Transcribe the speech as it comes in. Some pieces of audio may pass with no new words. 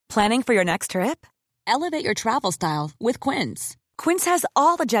Planning for your next trip? Elevate your travel style with Quince. Quince has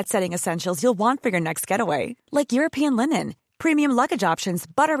all the jet-setting essentials you'll want for your next getaway, like European linen, premium luggage options,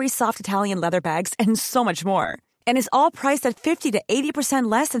 buttery soft Italian leather bags, and so much more. And is all priced at 50 to 80%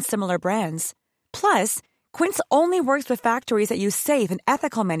 less than similar brands. Plus, Quince only works with factories that use safe and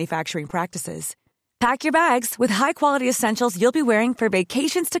ethical manufacturing practices. Pack your bags with high-quality essentials you'll be wearing for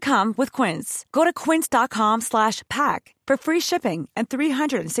vacations to come with Quince. Go to quince.com/pack for free shipping and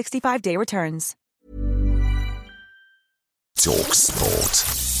 365-day returns.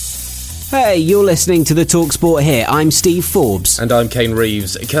 TalkSPORT. Hey, you're listening to the TalkSPORT Hit. I'm Steve Forbes. And I'm Kane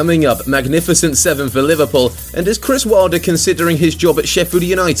Reeves. Coming up, magnificent 7 for Liverpool. And is Chris Wilder considering his job at Sheffield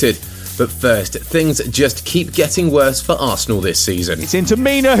United? But first, things just keep getting worse for Arsenal this season. It's into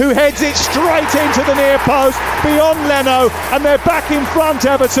Mina, who heads it straight into the near post, beyond Leno, and they're back in front,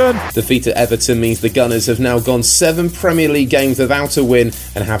 Everton. Defeat at Everton means the Gunners have now gone 7 Premier League games without a win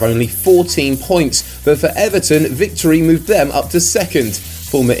and have only 14 points. But for Everton, victory moved them up to second.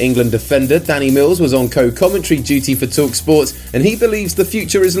 Former England defender Danny Mills was on co-commentary duty for TalkSport, and he believes the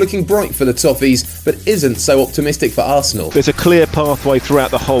future is looking bright for the Toffees, but isn't so optimistic for Arsenal. There's a clear pathway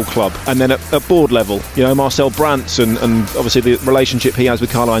throughout the whole club, and then at board level, you know, Marcel Brands and obviously the relationship he has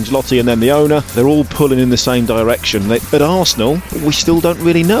with Carlo Ancelotti and then the owner, they're all pulling in the same direction. At Arsenal, we still don't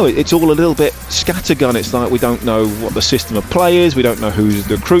really know. It's all a little bit scattergun. It's like we don't know what the system of play is, we don't know who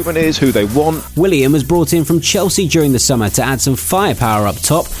the recruitment is, who they want. Willian was brought in from Chelsea during the summer to add some firepower up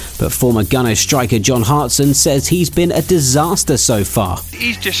top, but former Gunners striker John Hartson says he's been a disaster so far.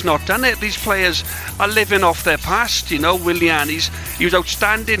 He's just not done it. These players are living off their past, you know. Willian, he was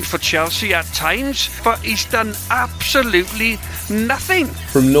outstanding for Chelsea at times, but he's done absolutely nothing.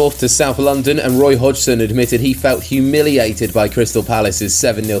 From North to South London, and Roy Hodgson admitted he felt humiliated by Crystal Palace's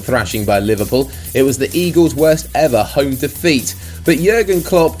 7-0 thrashing by Liverpool. It was the Eagles' worst ever home defeat. But Jurgen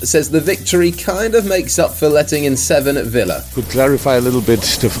Klopp says the victory kind of makes up for letting in 7 at Villa. Could clarify a little bit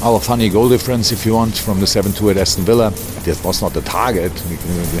our funny goal difference, if you want, from the 7-2 at Aston Villa. That was not the target.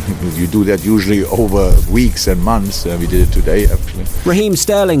 You do that usually over weeks and months. We did it today, actually. Raheem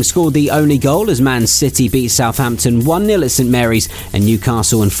Sterling scored the only goal as Man City beat Southampton 1-0 at St Mary's, and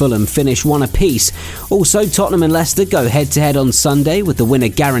Newcastle and Fulham finish 1 apiece. Also, Tottenham and Leicester go head-to-head on Sunday, with the winner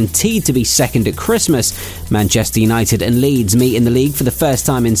guaranteed to be second at Christmas. Manchester United and Leeds meet in the league for the first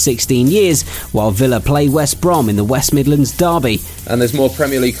time in 16 years, while Villa play West Brom in the West Midlands derby. And there's more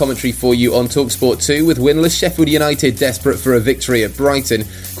Premier League commentary for you on TalkSport 2, with winless Sheffield United desperate for a victory at Brighton.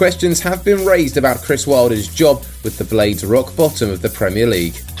 Questions have been raised about Chris Wilder's job with the Blades rock bottom of the Premier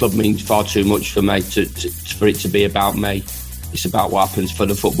League. Club means far too much for me for it to be about me. It's about what happens for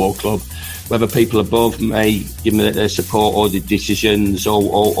the football club. Whether people above me give me their support or the decisions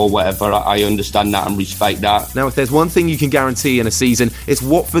or whatever, I understand that and respect that. Now, if there's one thing you can guarantee in a season, it's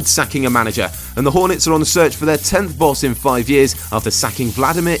Watford sacking a manager. And the Hornets are on the search for their 10th boss in 5 years after sacking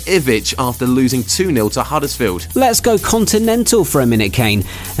Vladimir Ivic after losing 2-0 to Huddersfield. Let's go continental for a minute, Kane.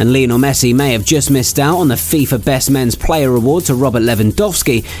 And Lionel Messi may have just missed out on the FIFA Best Men's Player award to Robert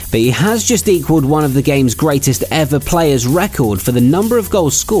Lewandowski, but he has just equalled one of the game's greatest ever players' record for the number of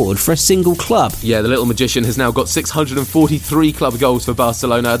goals scored for a single club. Yeah, the little magician has now got 643 club goals for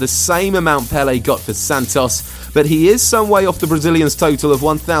Barcelona, the same amount Pelé got for Santos, but he is some way off the Brazilian's total of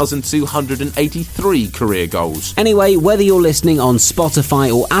 1,283 career goals. Anyway, whether you're listening on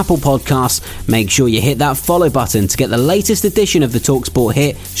Spotify or Apple Podcasts, make sure you hit that follow button to get the latest edition of the TalkSport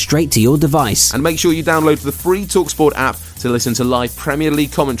Hit straight to your device. And make sure you download the free TalkSport app to listen to live Premier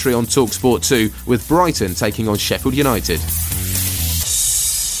League commentary on TalkSport 2, with Brighton taking on Sheffield United.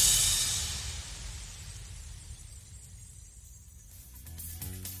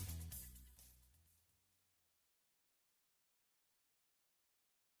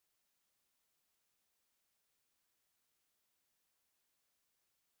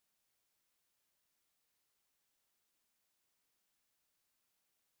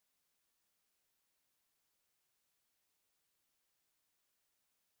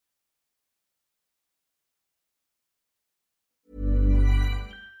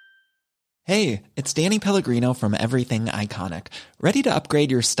 Hey, it's Danny Pellegrino from Everything Iconic. Ready to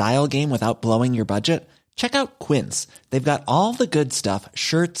upgrade your style game without blowing your budget? Check out Quince. They've got all the good stuff,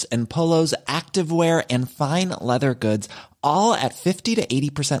 shirts and polos, activewear, and fine leather goods, all at 50 to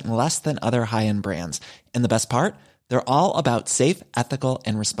 80% less than other high-end brands. And the best part? They're all about safe, ethical,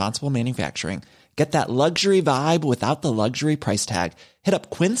 and responsible manufacturing. Get that luxury vibe without the luxury price tag. Hit up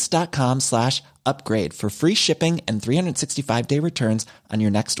quince.com/upgrade for free shipping and 365-day returns on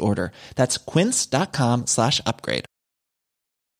your next order. That's quince.com/upgrade.